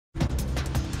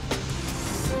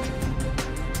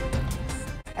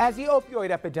As the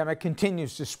opioid epidemic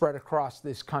continues to spread across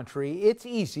this country, it's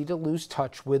easy to lose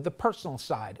touch with the personal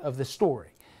side of the story.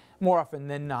 More often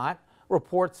than not,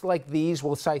 reports like these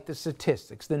will cite the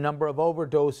statistics, the number of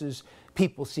overdoses,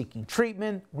 people seeking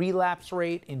treatment, relapse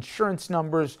rate, insurance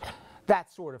numbers,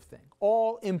 that sort of thing.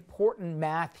 All important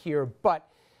math here, but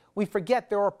we forget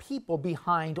there are people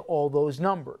behind all those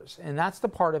numbers. And that's the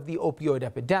part of the opioid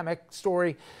epidemic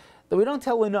story that we don't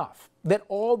tell enough, that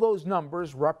all those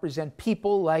numbers represent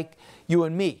people like you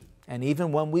and me. And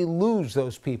even when we lose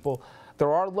those people,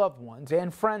 there are loved ones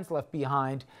and friends left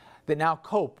behind that now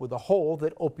cope with the hole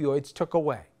that opioids took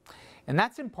away. And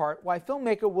that's in part why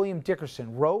filmmaker William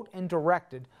Dickerson wrote and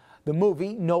directed the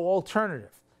movie No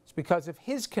Alternative. It's because of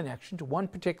his connection to one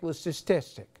particular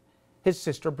statistic, his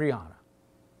sister Brianna.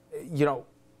 You know,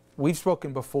 we've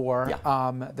spoken before.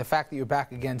 Yeah. The fact that you're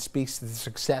back again speaks to the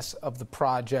success of the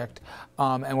project.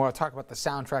 And we'll talk about the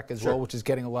soundtrack as well, which is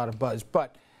getting a lot of buzz.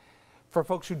 But for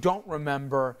folks who don't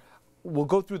remember, we'll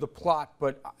go through the plot,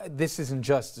 but this isn't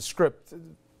just a script.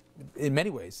 In many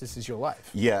ways, this is your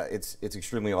life. Yeah, it's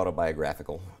extremely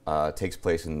autobiographical. Takes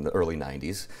place in the early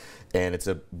 90s, and it's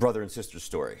a brother and sister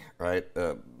story, right?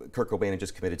 Kurt Cobain had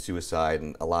just committed suicide,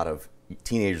 and a lot of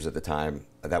teenagers at the time,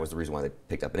 that was the reason why they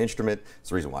picked up an instrument. It's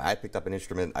the reason why I picked up an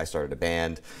instrument. I started a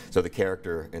band. So the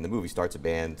character in the movie starts a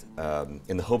band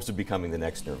in the hopes of becoming the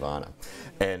next Nirvana.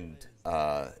 And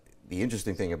the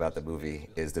interesting thing about the movie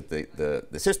is that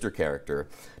the sister character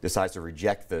decides to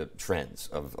reject the trends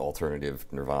of alternative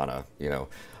Nirvana, you know,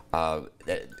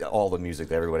 all the music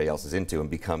that everybody else is into, and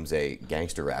becomes a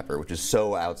gangster rapper, which is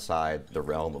so outside the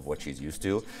realm of what she's used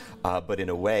to. But in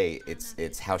a way,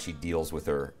 it's how she deals with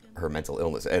her mental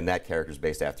illness. And that character is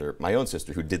based after my own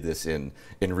sister, who did this in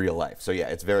real life. So yeah,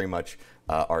 it's very much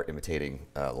art imitating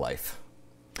life.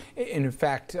 In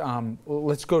fact,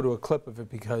 let's go to a clip of it,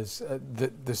 because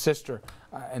the sister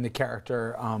and the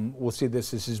character, we'll see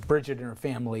this is Bridget and her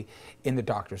family in the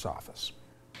doctor's office.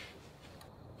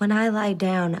 When I lie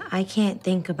down, I can't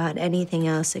think about anything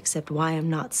else except why I'm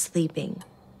not sleeping.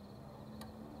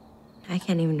 I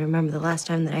can't even remember the last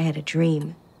time that I had a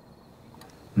dream.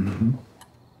 Mm-hmm.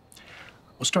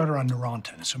 We'll start her on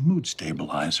Neurontin. It's a mood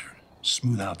stabilizer.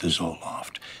 Smooth out the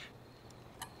Zoloft.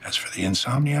 As for the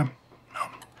insomnia,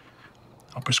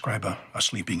 I'll prescribe a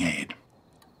sleeping aid.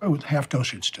 With half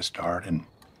dosage to start and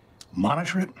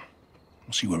monitor it.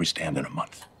 We'll see where we stand in a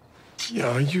month.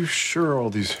 Yeah, are you sure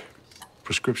all these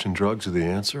prescription drugs are the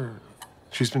answer?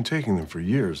 She's been taking them for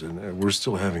years, and we're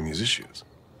still having these issues.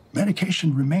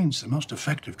 Medication remains the most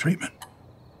effective treatment.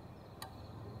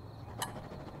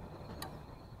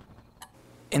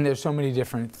 And there's so many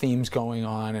different themes going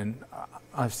on,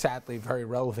 and sadly very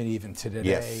relevant even to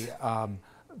today. Yes.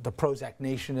 The Prozac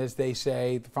Nation, as they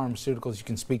say, the pharmaceuticals, you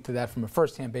can speak to that from a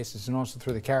first-hand basis and also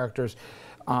through the characters.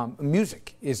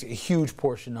 Music is a huge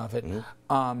portion of it.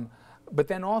 Mm-hmm. But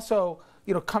then also,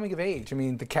 you know, coming of age. I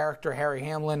mean, the character Harry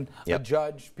Hamlin, a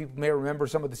judge, people may remember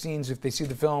some of the scenes if they see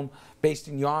the film, based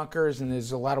in Yonkers, and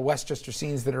there's a lot of Westchester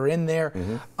scenes that are in there.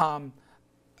 Mm-hmm.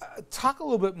 Talk a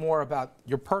little bit more about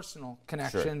your personal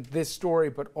connection, this story,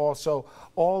 but also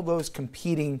all those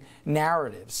competing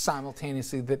narratives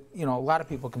simultaneously that, you know, a lot of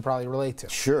people can probably relate to.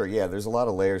 Sure, yeah, there's a lot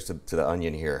of layers to the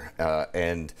onion here.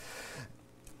 And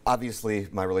obviously,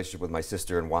 my relationship with my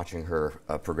sister and watching her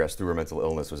progress through her mental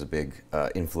illness was a big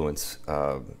influence,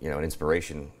 you know, an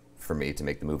inspiration for me to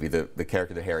make the movie. The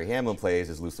character that Harry Hamlin plays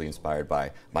is loosely inspired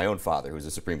by my own father, who's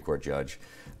a Supreme Court judge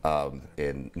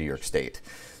in New York State.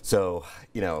 So,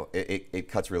 you know, it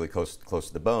cuts really close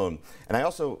to the bone. And I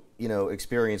also, you know,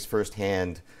 experienced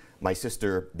firsthand my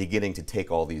sister beginning to take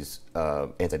all these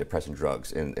antidepressant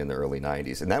drugs in the early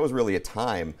 90s. And that was really a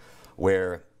time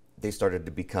where they started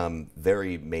to become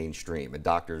very mainstream, and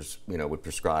doctors, you know, would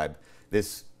prescribe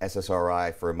this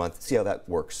SSRI for a month, see how that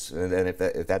works, and then if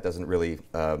that doesn't really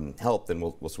help, then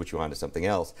we'll switch you on to something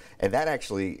else. And that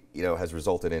actually, you know, has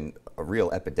resulted in a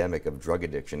real epidemic of drug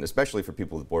addiction, especially for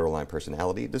people with borderline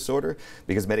personality disorder,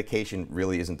 because medication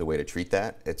really isn't the way to treat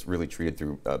that. It's really treated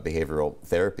through behavioral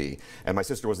therapy. And my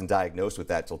sister wasn't diagnosed with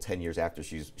that until 10 years after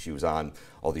she was on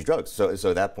all these drugs. So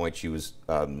at that point, she was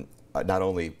not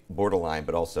only borderline,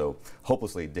 but also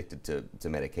hopelessly addicted to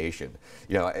medication.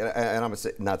 You know, and I'm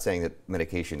not saying that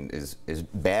medication is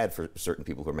bad for certain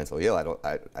people who are mentally ill.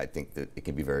 I think that it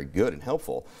can be very good and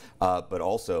helpful. But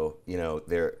also, you know,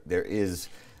 we're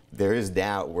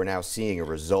now seeing a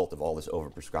result of all this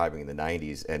overprescribing in the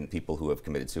 90s, and people who have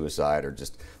committed suicide or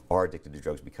just are addicted to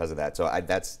drugs because of that. So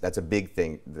that's a big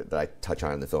thing that I touch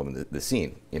on in the film, and the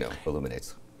scene, you know,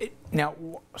 illuminates. Now,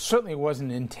 certainly it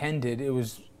wasn't intended. It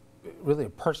was really a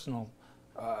personal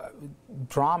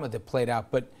drama that played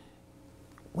out, but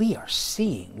we are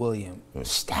seeing, William,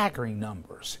 staggering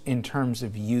numbers in terms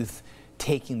of youth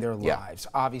taking their lives.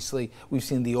 Obviously, we've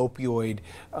seen the opioid,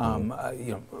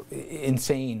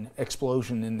 insane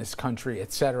explosion in this country,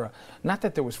 et cetera. Not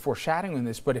that there was foreshadowing in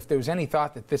this, but if there was any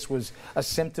thought that this was a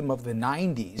symptom of the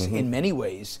 90s, in many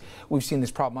ways, we've seen this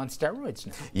problem on steroids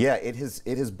now. Yeah, it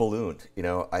has ballooned. You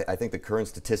know, I think the current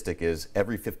statistic is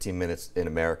every 15 minutes in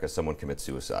America, someone commits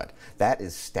suicide. That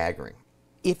is staggering.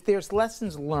 If there's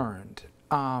lessons learned,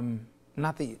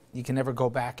 not that you can never go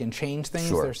back and change things.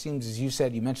 Sure. There seems, as you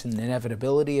said, you mentioned the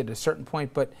inevitability at a certain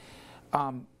point, but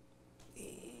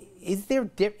is there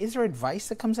advice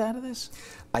that comes out of this?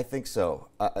 I think so.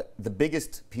 The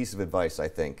biggest piece of advice, I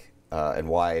think, and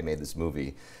why I made this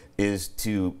movie, is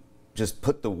to just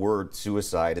put the word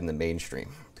suicide in the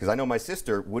mainstream. Because I know my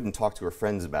sister wouldn't talk to her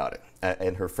friends about it,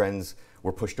 and her friends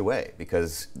were pushed away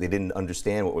because they didn't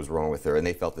understand what was wrong with her, and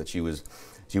they felt that she was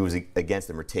against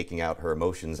them or taking out her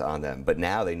emotions on them. But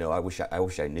now they know, I wish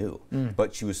I knew.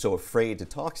 But she was so afraid to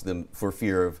talk to them for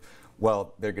fear of,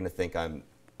 well, they're going to think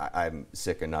I'm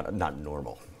sick and not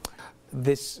normal.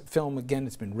 This film, again,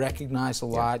 it's been recognized a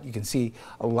lot. You can see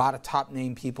a lot of top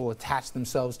name people attach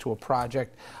themselves to a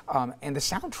project, and the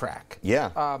soundtrack.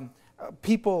 Yeah.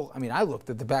 People, I mean, I looked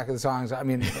at the back of the songs. I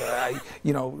mean,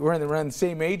 you know, we're in the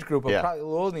same age group. I'm probably a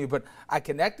little older than you, but I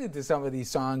connected to some of these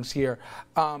songs here.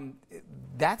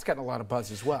 That's gotten a lot of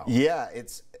buzz as well. Yeah,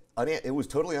 it was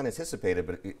totally unanticipated,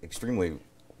 but extremely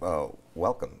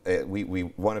welcome. We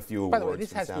won a few awards. By the way,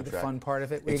 this for has the to be the soundtrack. fun part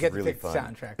of it. Where It's you get really to pick fun. the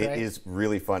soundtrack, right? It is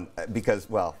really fun because,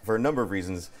 well, for a number of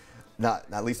reasons, not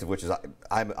least of which is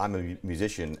I'm a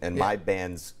musician, and my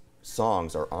band's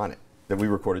songs are on it that we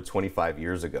recorded 25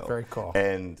 years ago. Very cool.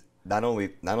 And not only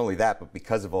that, but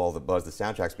because of all the buzz the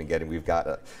soundtrack's been getting, we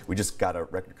just got a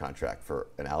record contract for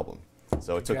an album.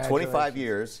 So it took 25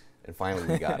 years. And finally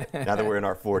we got it. Now that we're in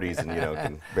our 40s and, you know,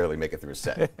 can barely make it through a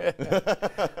set.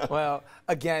 Well,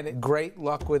 again, great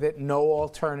luck with it. No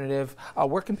alternative.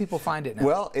 Where can people find it now?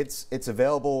 Well, it's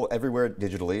available everywhere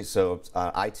digitally. So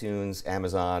iTunes,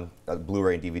 Amazon,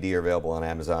 Blu-ray and DVD are available on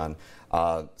Amazon.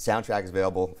 Soundtrack is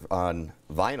available on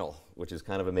vinyl, which is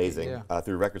kind of amazing,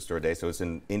 through Record Store Day. So it's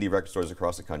in indie record stores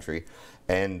across the country.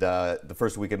 And the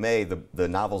first week of May, the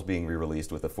novel's being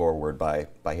re-released with a foreword by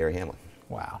Harry Hamlin.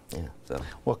 Wow. Yeah, so.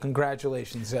 Well,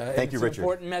 congratulations. Thank you, Richard. It's an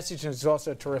important message, and it's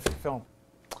also a terrific film.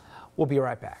 We'll be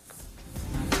right back.